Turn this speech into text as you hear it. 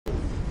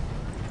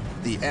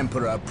The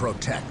Emperor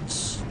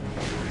protects.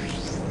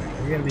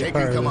 We're gonna be Taking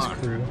part of command.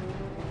 this crew.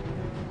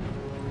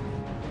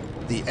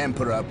 The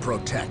Emperor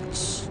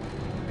protects.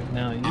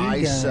 Now you I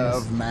guys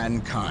serve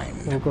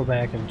mankind. will go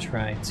back and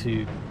try to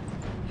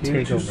Here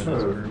take to over this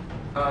serve. group.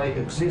 I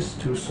exist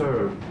to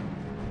serve.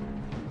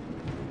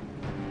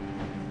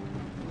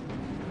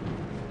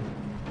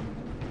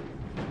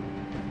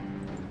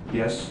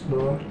 Yes,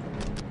 Lord.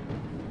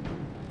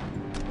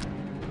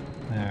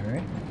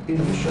 Alright.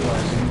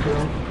 Initializing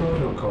build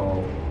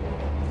protocol.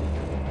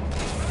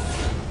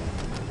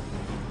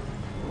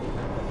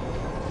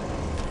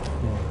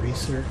 More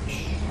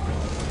research.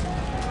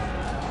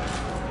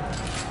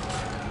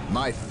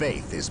 My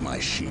faith is my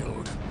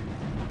shield.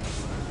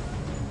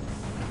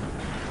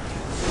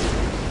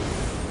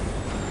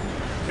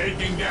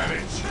 Taking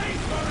damage.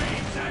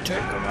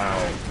 Take them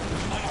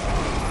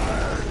out.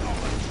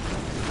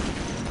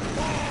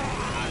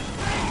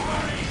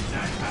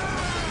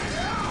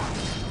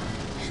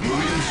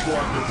 Marine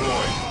squad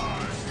deployed.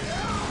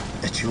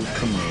 At your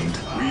command.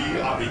 We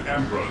are the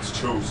Emperor's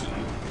chosen.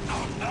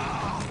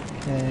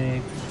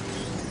 Okay.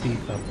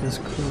 Beef up this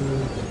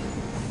crew.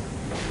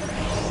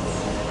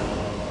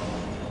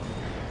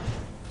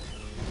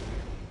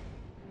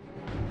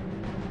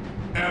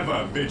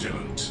 Ever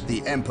vigilant.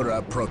 The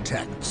Emperor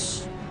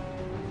protects.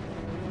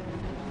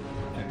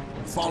 Alright,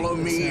 let's Follow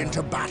take this me out.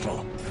 into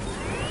battle.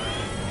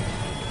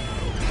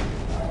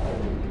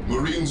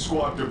 Marine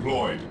squad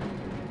deployed.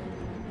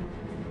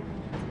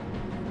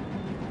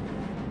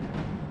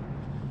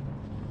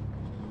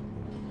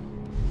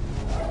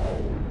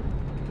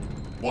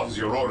 What is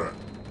your order?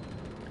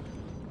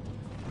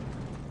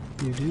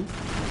 You do?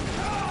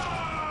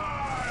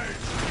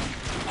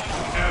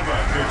 Ever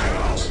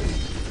vigilant.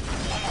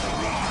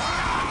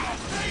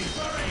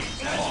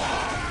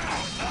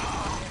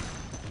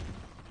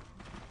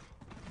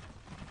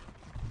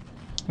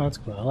 That's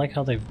cool. I like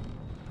how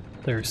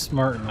they're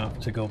smart enough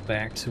to go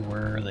back to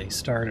where they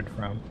started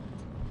from.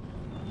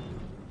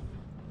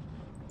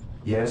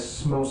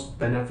 Yes, most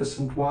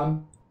beneficent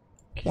one.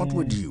 What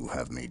would Okay. you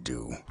have me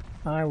do?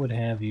 I would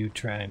have you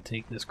try and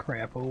take this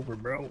crap over,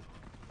 bro.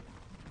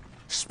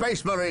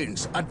 Space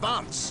Marines,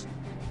 advance!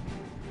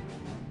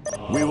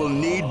 We will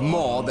need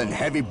more than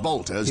heavy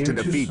bolters to Here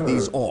to defeat serve.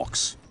 these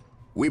orcs.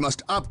 We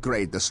must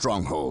upgrade the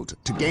stronghold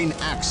to gain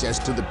access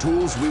to the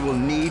tools we will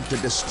need to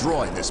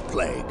destroy this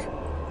plague.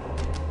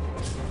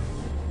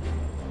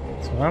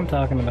 That's what I'm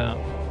talking about.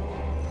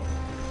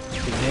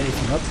 Get ready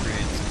some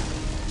upgrades.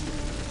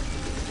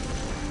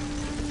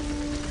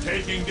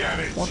 Taking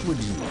damage. What would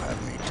you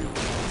have me do?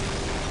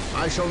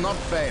 I shall not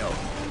fail.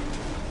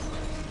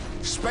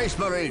 Space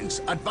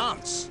Marines,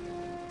 advance!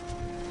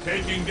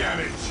 Taking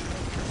damage.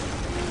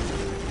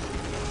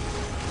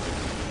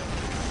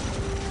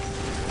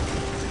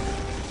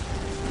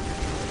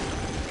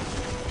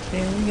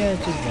 Man, you guys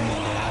just gonna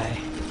die.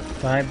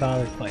 Why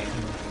bother fighting?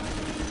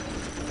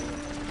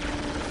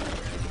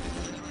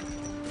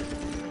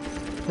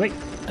 Wait,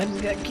 I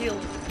just got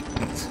killed.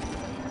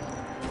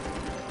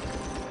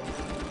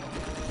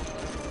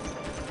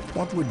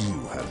 What would you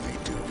have me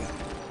do?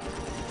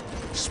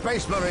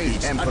 Space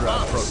Marines, the Emperor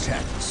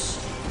protects.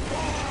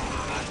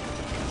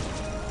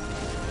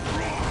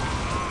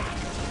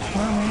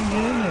 Come on, man,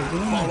 get in there, get in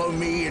there. Follow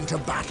me into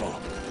battle.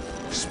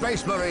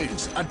 Space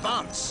Marines,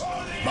 advance!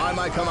 By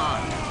my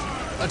command,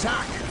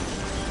 attack!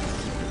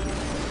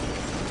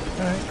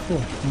 Alright,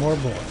 cool. More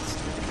bullets.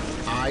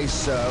 I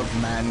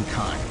serve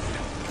mankind.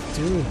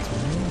 Do it,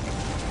 man.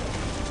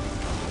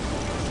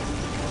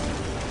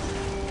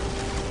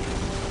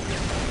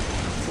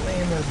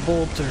 Flamer,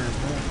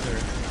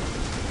 bolter.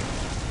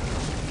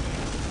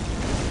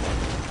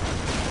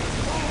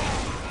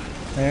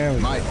 There we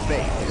My go.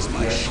 faith is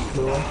my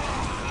shield.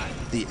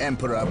 The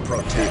Emperor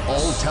protects. The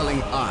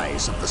all-telling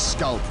eyes of the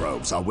skull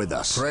probes are with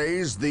us.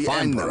 Praise the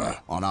Emperor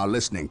on our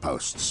listening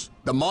posts.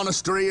 The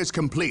monastery is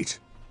complete.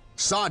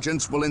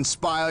 Sergeants will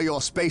inspire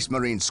your Space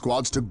Marine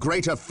squads to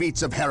greater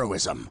feats of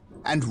heroism,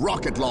 and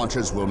rocket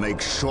launchers will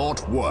make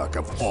short work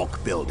of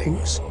orc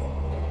buildings.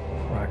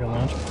 Rocket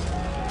launcher.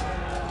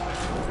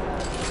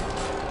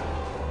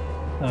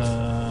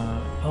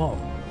 Oh.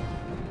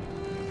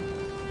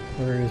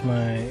 Where is my...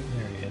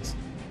 There he is.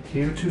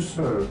 Here to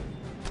serve.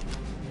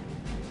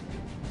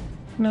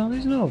 No,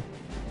 there's no...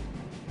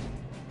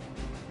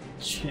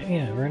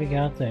 Yeah, I've already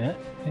got that.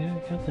 Yeah,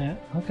 I got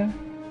that. Okay.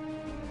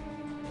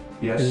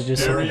 Yes. Is it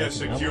just so Area I can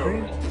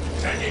secure.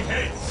 upgrade? Taking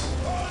hits.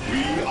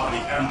 We are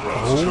the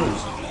Emperor's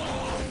chosen.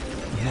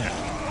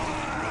 Yeah.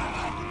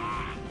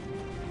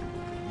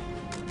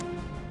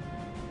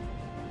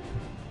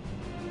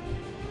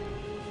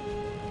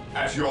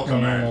 At your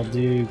And I'll command.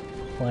 do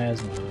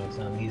plasmas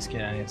on these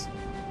guys.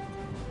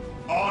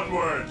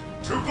 Onward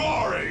to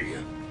glory.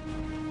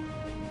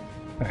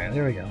 Alright,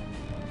 there we go.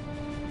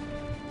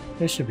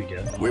 This should be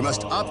good. We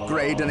must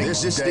upgrade an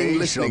existing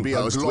listening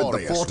post with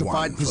the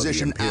fortified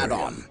position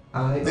add-on.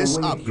 This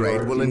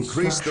upgrade will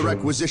increase the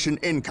requisition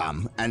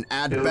income and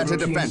add Build better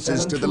routine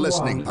defenses to the 721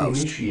 listening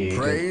post. initiated.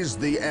 Praise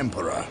the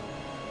Emperor.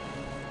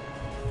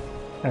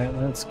 Alright,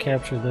 let's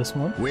capture this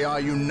one. We are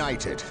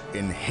united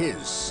in his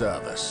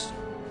service.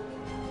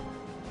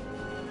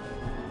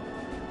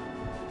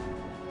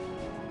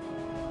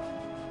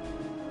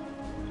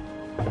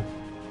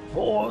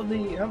 For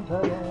the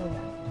Emperor!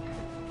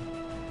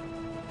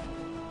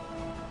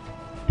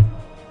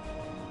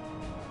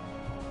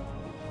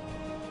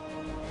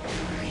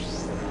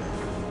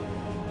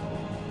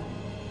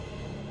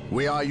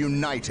 We are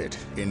united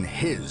in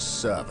his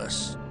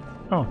service.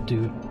 Oh,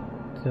 dude.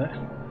 Did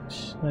I?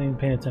 Not even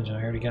paying attention.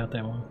 I already got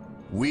that one.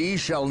 We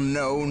shall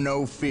know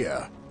no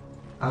fear.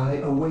 I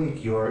await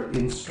your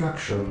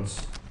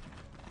instructions.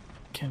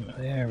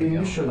 There we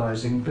go.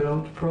 Initializing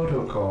build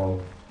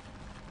protocol.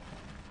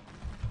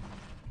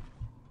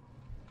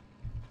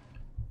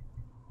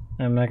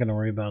 I'm not going to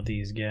worry about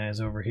these guys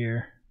over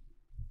here.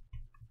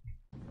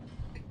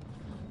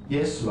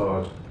 Yes,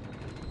 Lord.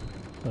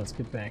 Let's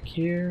get back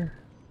here.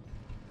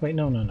 Wait,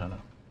 no.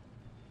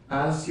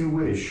 As you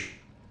wish.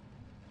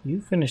 You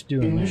finished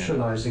doing that.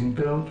 Initializing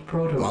build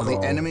protocol. While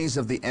the enemies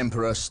of the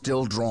Emperor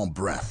still draw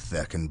breath,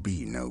 there can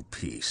be no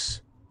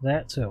peace.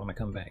 That's why I want to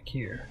come back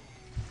here.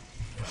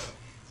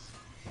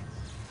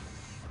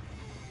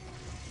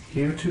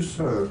 Here to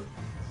serve.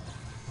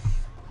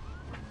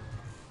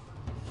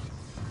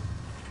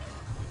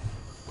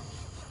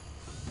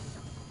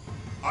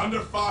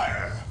 Under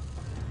fire.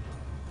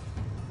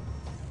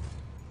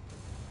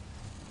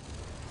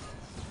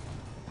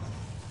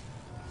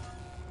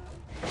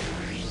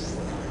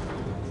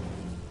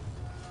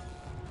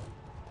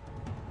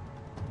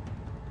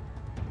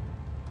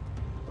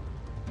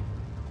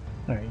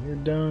 Alright, you're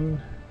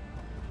done.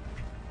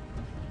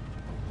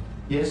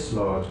 Yes,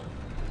 Lord.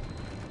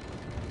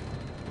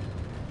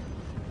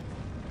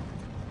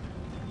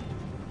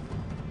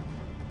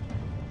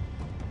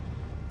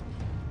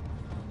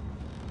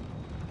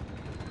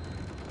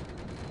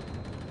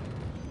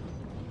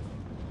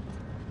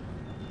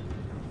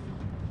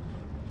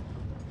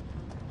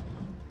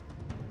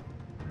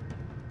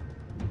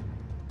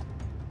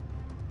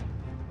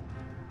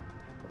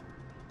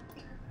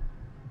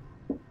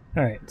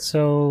 Alright,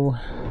 so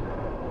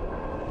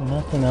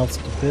nothing else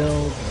to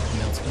build,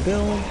 nothing else to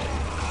build.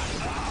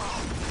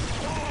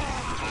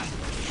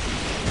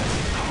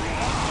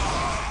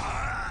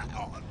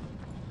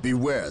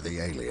 Beware the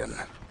alien,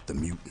 the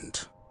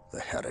mutant, the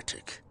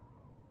heretic.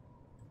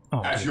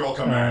 Oh, At dude. your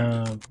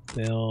command.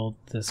 Build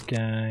this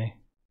guy.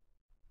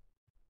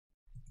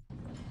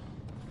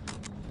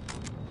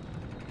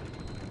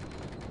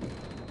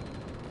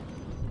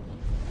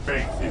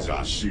 Faith is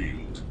our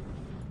shield.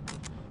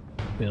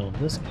 Build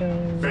this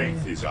guy.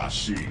 Faith is our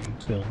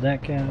shield. Build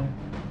that guy.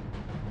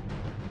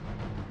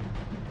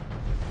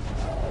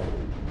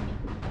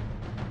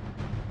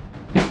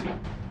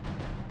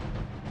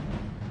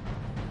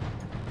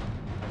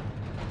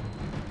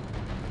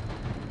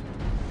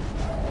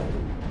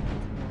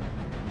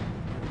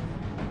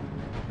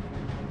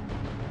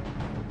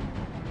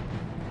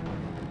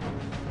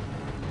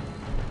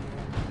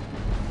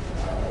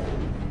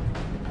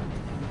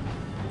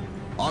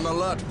 On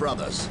alert,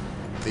 brothers.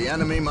 The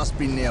enemy must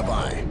be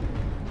nearby.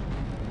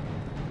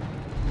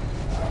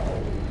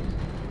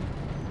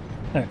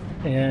 Alright,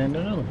 and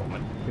another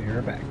moment.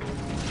 We're back.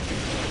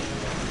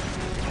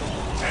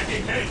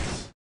 Taking haste.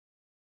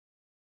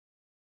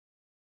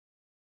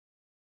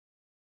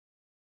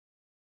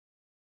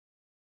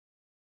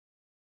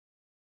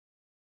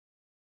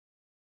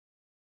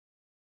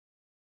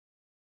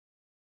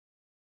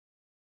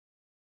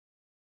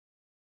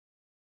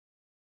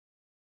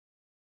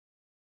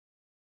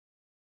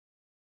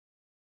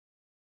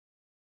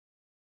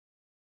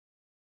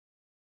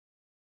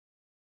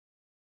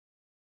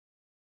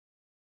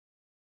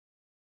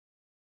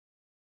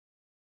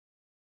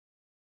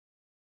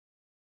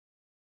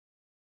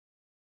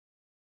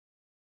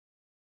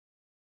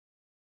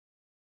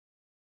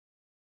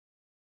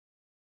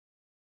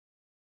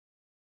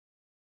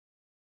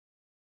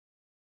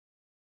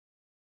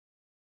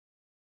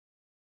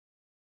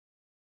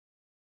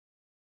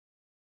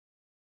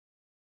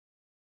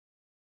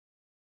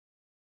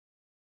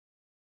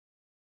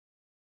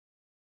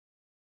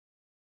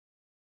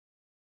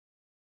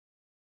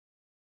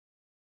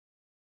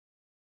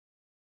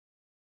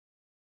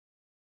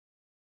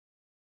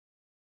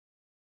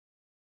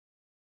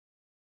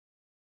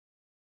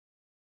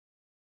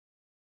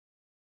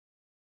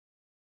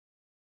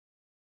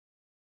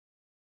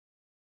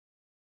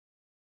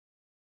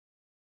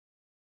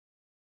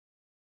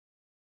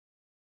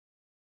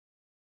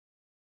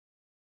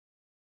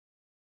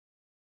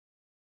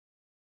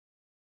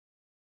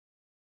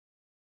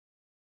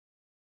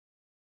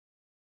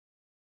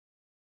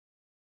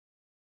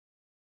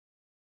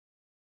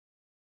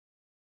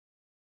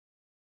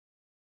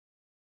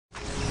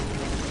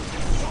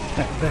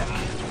 Back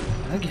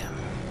again.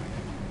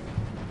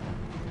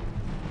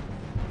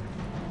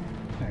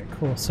 Alright,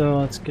 cool. So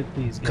let's get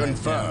these guys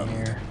down Confirmed.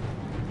 here.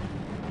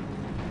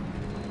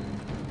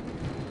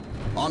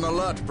 On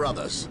alert,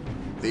 brothers.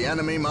 The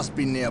enemy must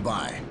be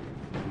nearby.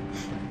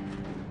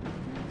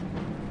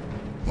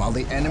 While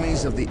the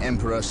enemies of the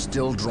Emperor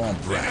still draw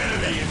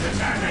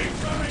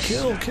breath.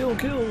 Kill, kill,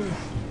 kill!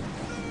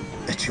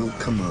 At your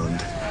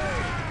command,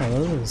 Oh,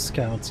 those are the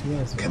scouts, you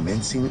guys.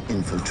 commencing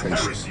infiltration.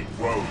 Heresy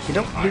grows You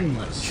don't from do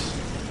idleness.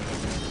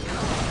 much.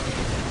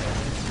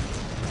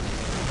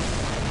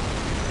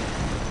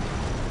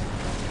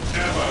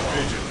 Ever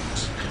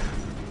vigilant.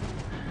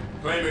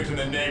 Claim it in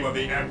the name of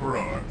the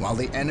Emperor. While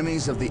the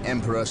enemies of the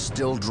Emperor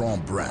still draw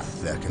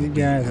breath, there can You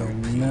be guys no are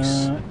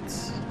peace.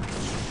 nuts.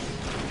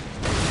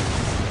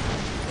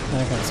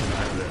 I can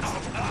survive this.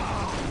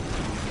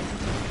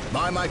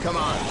 By my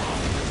command,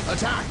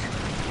 attack!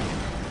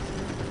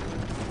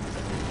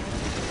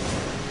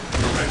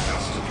 Prevent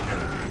us to the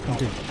enemy. Oh,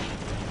 dude.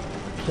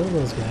 Kill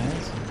those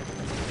guys.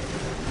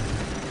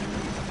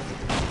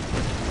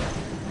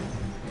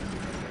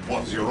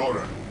 What's your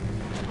order?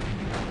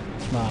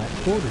 My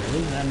order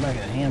is I'm like a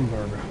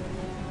hamburger.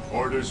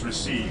 Orders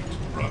received,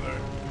 brother.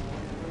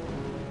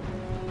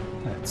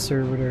 That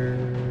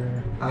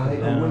servitor. I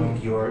down.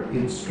 await your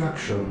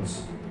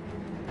instructions.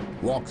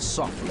 Walk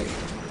softly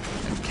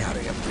and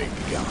carry a big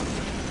gun.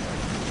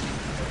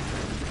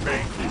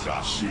 Faith is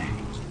our shield.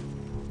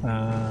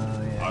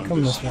 Yeah,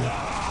 come this way.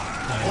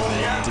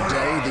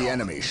 Today the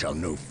enemy shall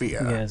know You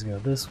fear. guys go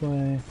this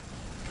way.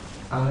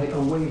 I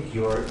await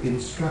your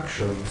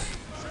instructions.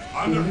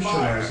 Under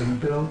fire. Initializing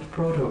build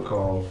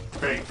protocol.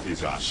 Faith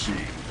is our shield.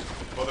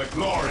 For the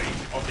glory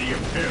of the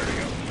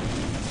Imperium.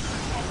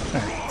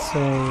 Alright,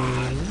 so.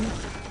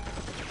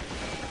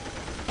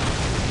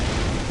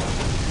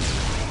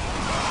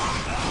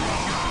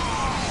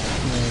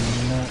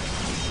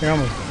 You're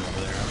almost done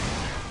over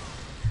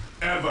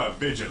there. Ever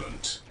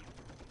vigilant.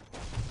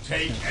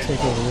 Take and Take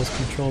over hold. this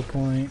control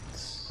point.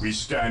 We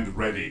stand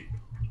ready.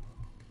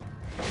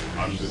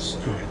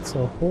 Understood. Alright,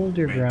 so hold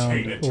your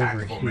Maintain ground attack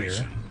over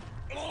formation. here.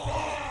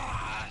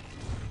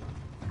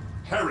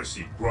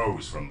 Heresy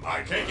grows from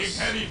idleness.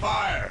 Taking heavy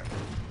fire.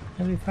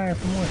 Heavy fire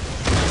from what?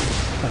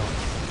 Oh.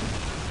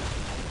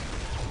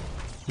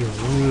 You're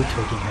really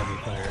taking heavy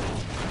fire.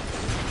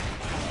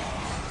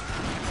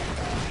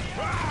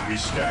 We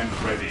stand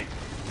ready.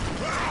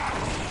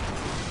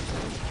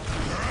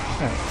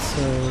 Alright,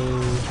 so.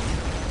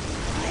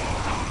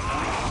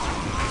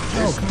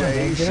 This come on, day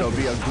man, get shall up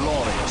be a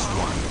glorious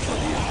one for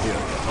the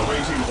Imperium.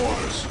 Awaiting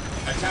orders.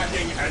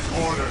 Attacking as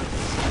ordered.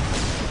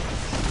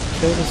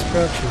 Kill the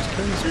structures,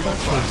 kill the We will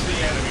crush structures.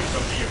 the enemies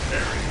of the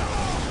Imperium.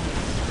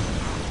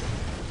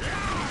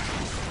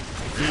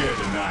 Fear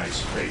denies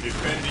faith.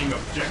 Defending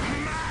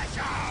objective.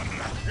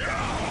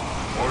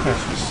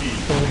 Orders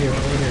received. Over here,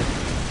 over here.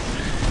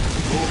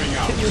 Moving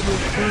out. Get your The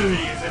recruit.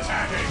 enemy is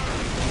attacking.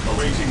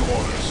 Awaiting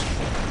orders.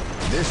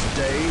 This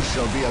day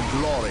shall be a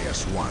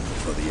glorious one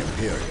for the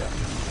Imperium.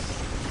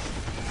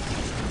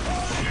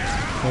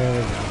 There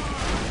we go.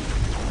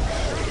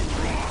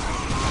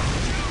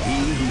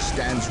 He who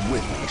stands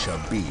with me shall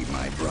be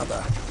my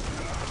brother.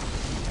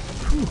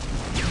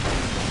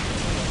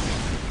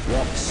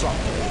 Walk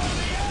softly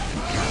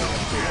and carry a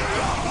big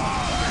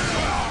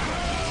gun.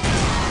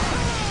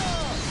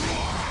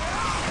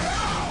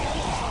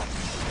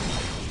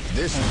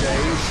 This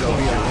day shall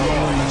be a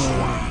glorious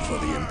one for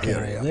the Go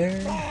Imperium.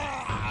 there.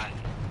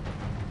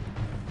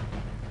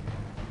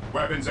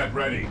 Weapons at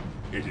ready.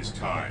 It is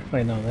time.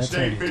 Wait, no, that's Stay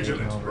already taken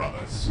vigilant, over.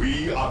 brothers.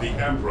 We are the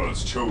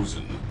Emperor's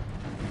chosen.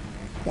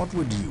 What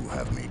would you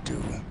have me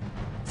do?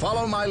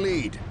 Follow my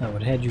lead. I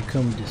would had you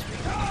come this way.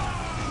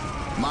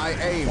 My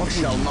aim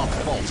shall not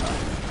falter.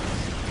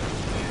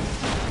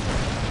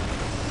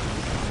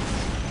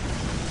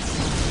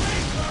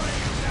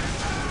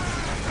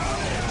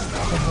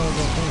 What the hell is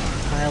that thing?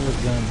 Pile of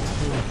guns.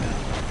 Holy cow.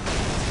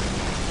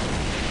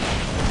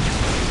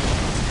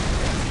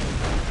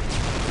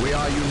 We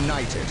are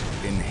united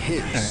in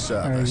his Alright,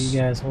 service. you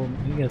guys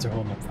are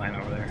holding up fine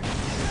over there.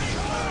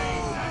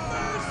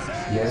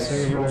 Yes,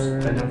 Server.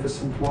 most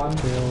beneficent one.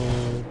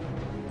 Kill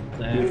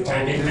that. With all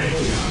Taking due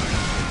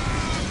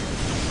haste.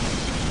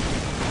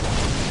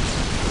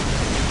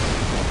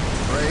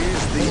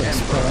 Praise the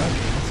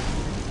Emperor.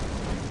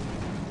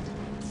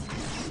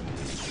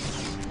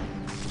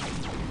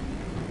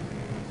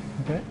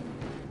 Okay.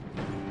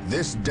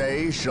 This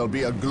day shall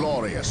be a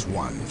glorious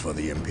one for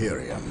the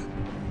Imperium.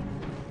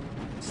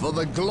 For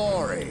the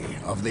glory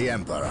of the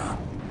Emperor.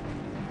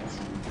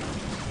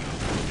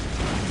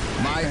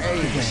 My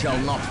aim shall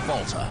not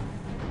falter.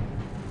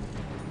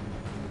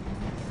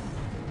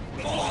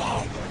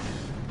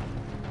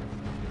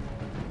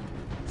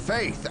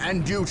 Faith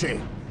and duty.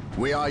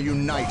 We are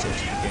united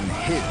in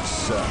his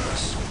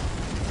service.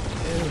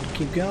 Good,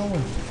 keep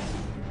going.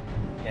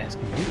 Yes,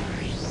 can do.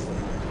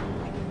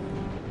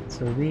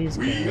 So these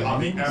We are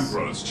the guys,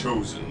 Emperor's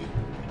chosen.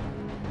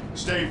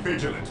 Stay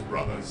vigilant,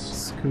 brothers.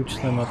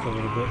 scooch them up a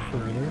little bit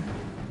further.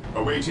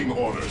 Awaiting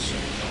orders.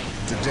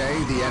 Today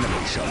the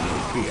enemy shall know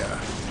fear.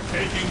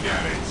 Taking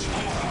damage.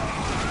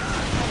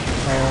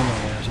 Oh my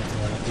gosh, that's a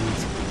lot of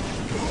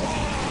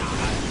these.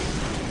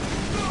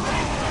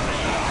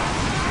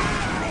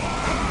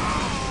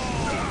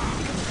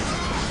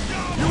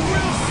 You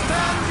will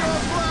stand your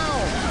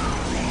ground!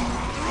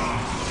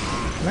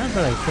 Not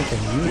But I think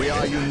I used We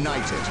are it.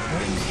 united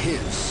in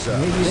his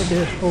Maybe I service.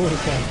 did. Holy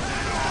cow.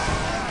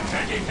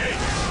 Taking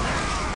hit.